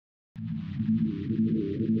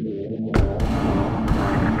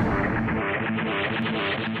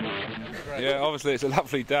Yeah, obviously it's a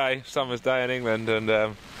lovely day, summer's day in England, and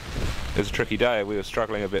it was a tricky day. We were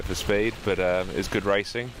struggling a bit for speed, but it was good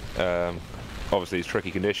racing. Obviously it's tricky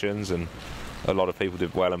conditions, and a lot of people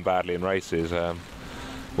did well and badly in races.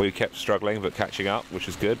 We kept struggling but catching up, which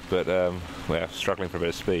was good, but we're struggling for a bit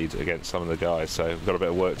of speed against some of the guys, so we've got a bit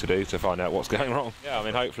of work to do to find out what's going wrong. Yeah, I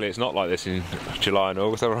mean, hopefully it's not like this in July and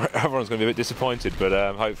August. Everyone's going to be a bit disappointed,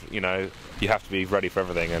 but hopefully, you know, you have to be ready for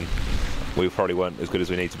everything, and we probably weren't as good as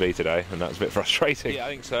we need to be today, and that's a bit frustrating. Yeah, I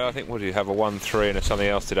think so. I think we'll have a 1-3 and something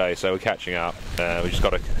else today, so we're catching up. We just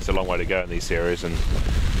got it's a long way to go in these series, and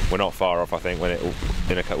we're not far off. I think we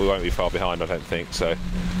won't be far behind, I don't think. So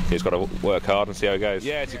you've got to work hard and see how it goes.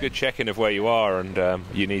 Yeah, it's a good check-in of where you are, and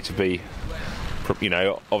you need to be, you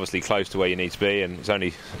know, obviously close to where you need to be. And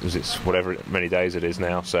it's whatever many days it is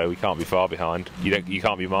now, so we can't be far behind. You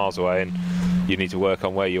can't be miles away, and you need to work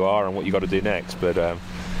on where you are and what you got to do next. But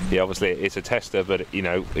yeah, obviously it's a tester, but you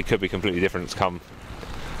know, it could be completely different come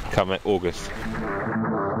August.